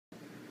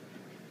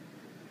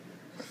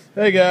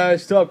Hey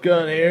guys,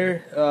 Topgun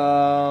here.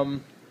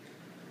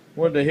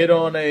 Wanted to hit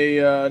on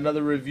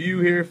another review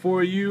here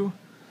for you.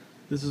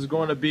 This is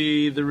going to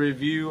be the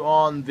review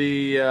on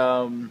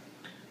the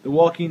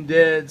Walking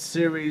Dead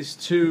Series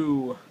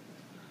 2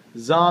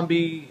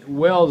 Zombie.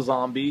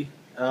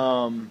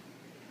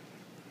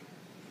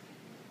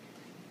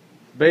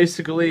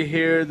 Basically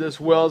here,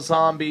 this well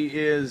zombie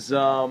is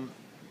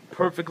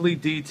perfectly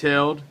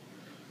detailed.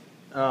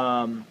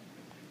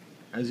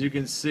 As you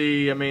can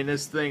see, I mean,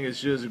 this thing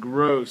is just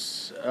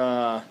gross.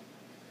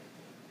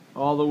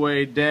 All the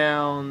way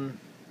down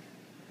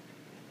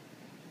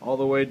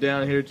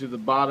here to the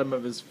bottom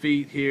of his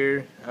feet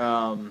here.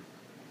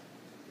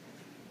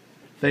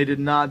 They did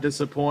not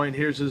disappoint.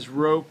 Here's his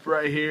rope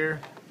right here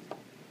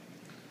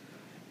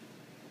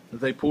that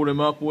they pulled him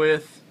up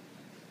with.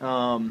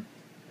 They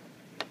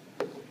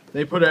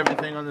put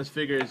everything on this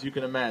figure, as you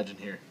can imagine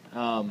here.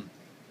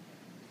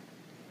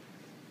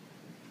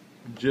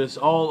 Just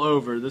all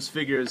over. This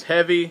figure is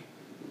heavy.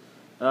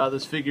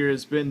 This figure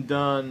has been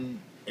done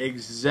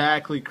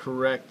exactly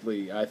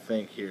correctly, I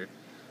think, here.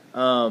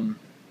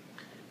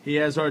 He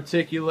has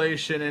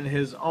articulation in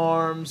his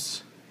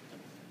arms.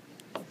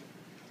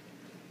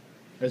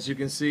 As you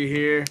can see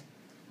here,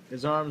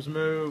 his arms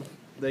move.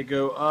 They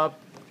go up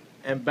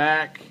and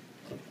back.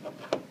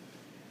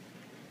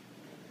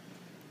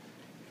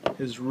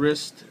 His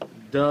wrist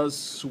does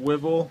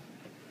swivel.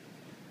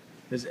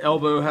 His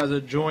elbow has a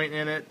joint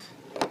in it.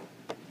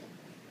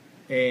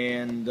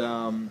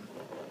 And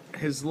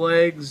his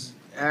legs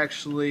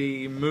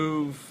actually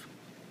move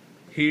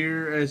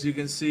here, as you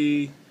can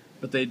see,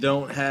 but they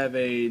don't have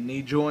a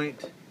knee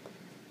joint.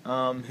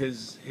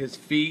 His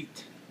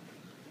feet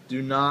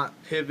do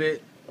not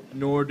pivot,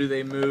 nor do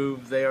they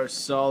move. They are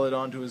solid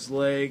onto his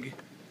leg.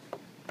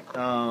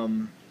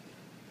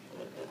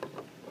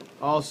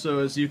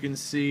 Also, as you can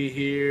see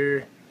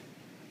here,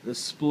 the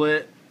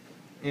split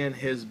in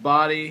his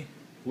body,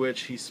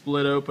 which he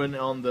split open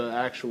on the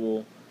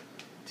actual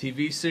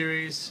TV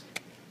series,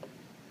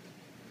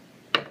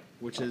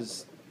 which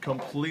is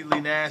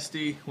completely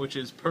nasty, which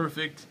is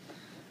perfect.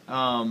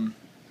 You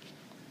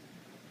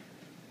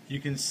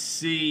can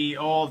see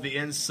all the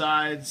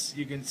insides.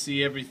 You can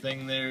see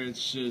everything there.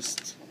 It's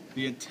just,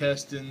 the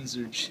intestines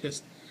are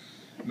just,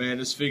 man,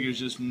 this figure's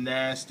just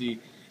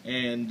nasty.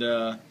 And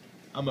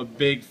I'm a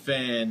big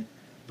fan.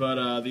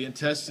 But the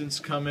intestines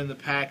come in the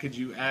package.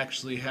 You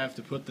actually have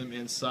to put them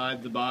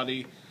inside the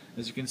body.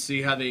 As you can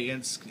see how they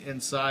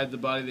inside the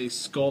body, they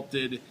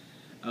sculpted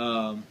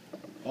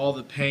all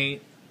the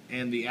paint,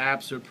 and the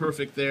apps are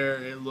perfect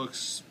there. It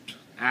looks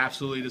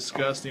absolutely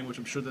disgusting, which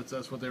I'm sure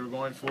that's what they were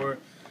going for.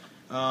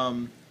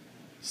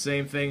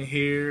 Same thing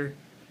here.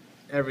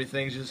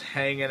 Everything's just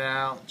hanging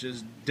out,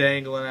 just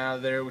dangling out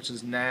of there, which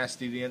is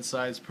nasty. The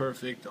inside's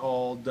perfect,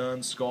 all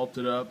done,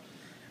 sculpted up.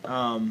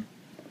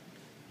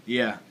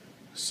 Yeah.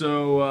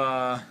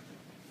 So,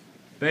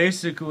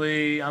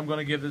 basically, I'm going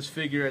to give this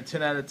figure a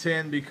 10 out of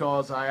 10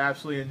 because I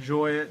absolutely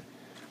enjoy it.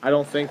 I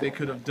don't think they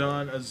could have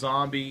done a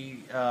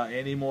zombie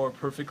any more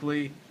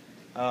perfectly.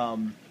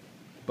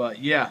 But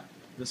yeah,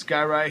 this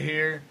guy right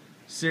here,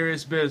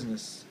 serious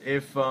business.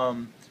 If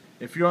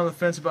you're on the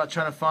fence about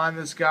trying to find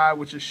this guy,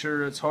 which is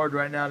sure it's hard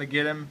right now to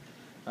get him,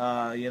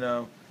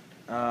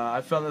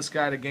 I found this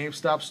guy at a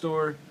GameStop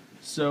store.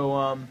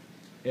 So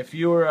if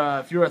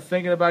you're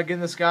thinking about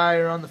getting this guy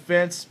or on the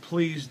fence,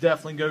 please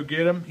definitely go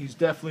get him. He's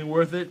definitely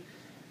worth it.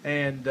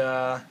 And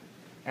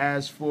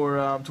as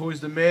for Toys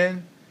to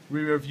Men,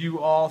 we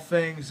review all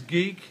things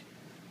geek.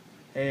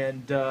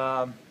 And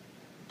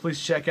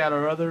please check out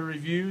our other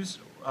reviews.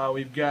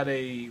 We've got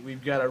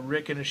a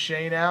Rick and a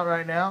Shane out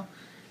right now.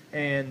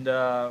 And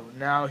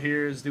now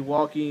here's the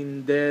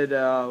Walking Dead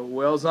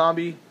Well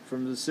Zombie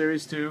from the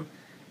Series 2.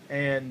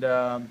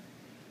 And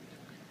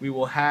we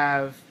will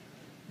have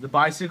the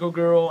Bicycle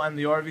Girl and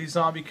the RV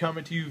Zombie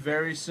coming to you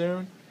very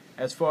soon.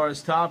 As far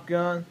as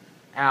Topgun,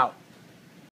 out.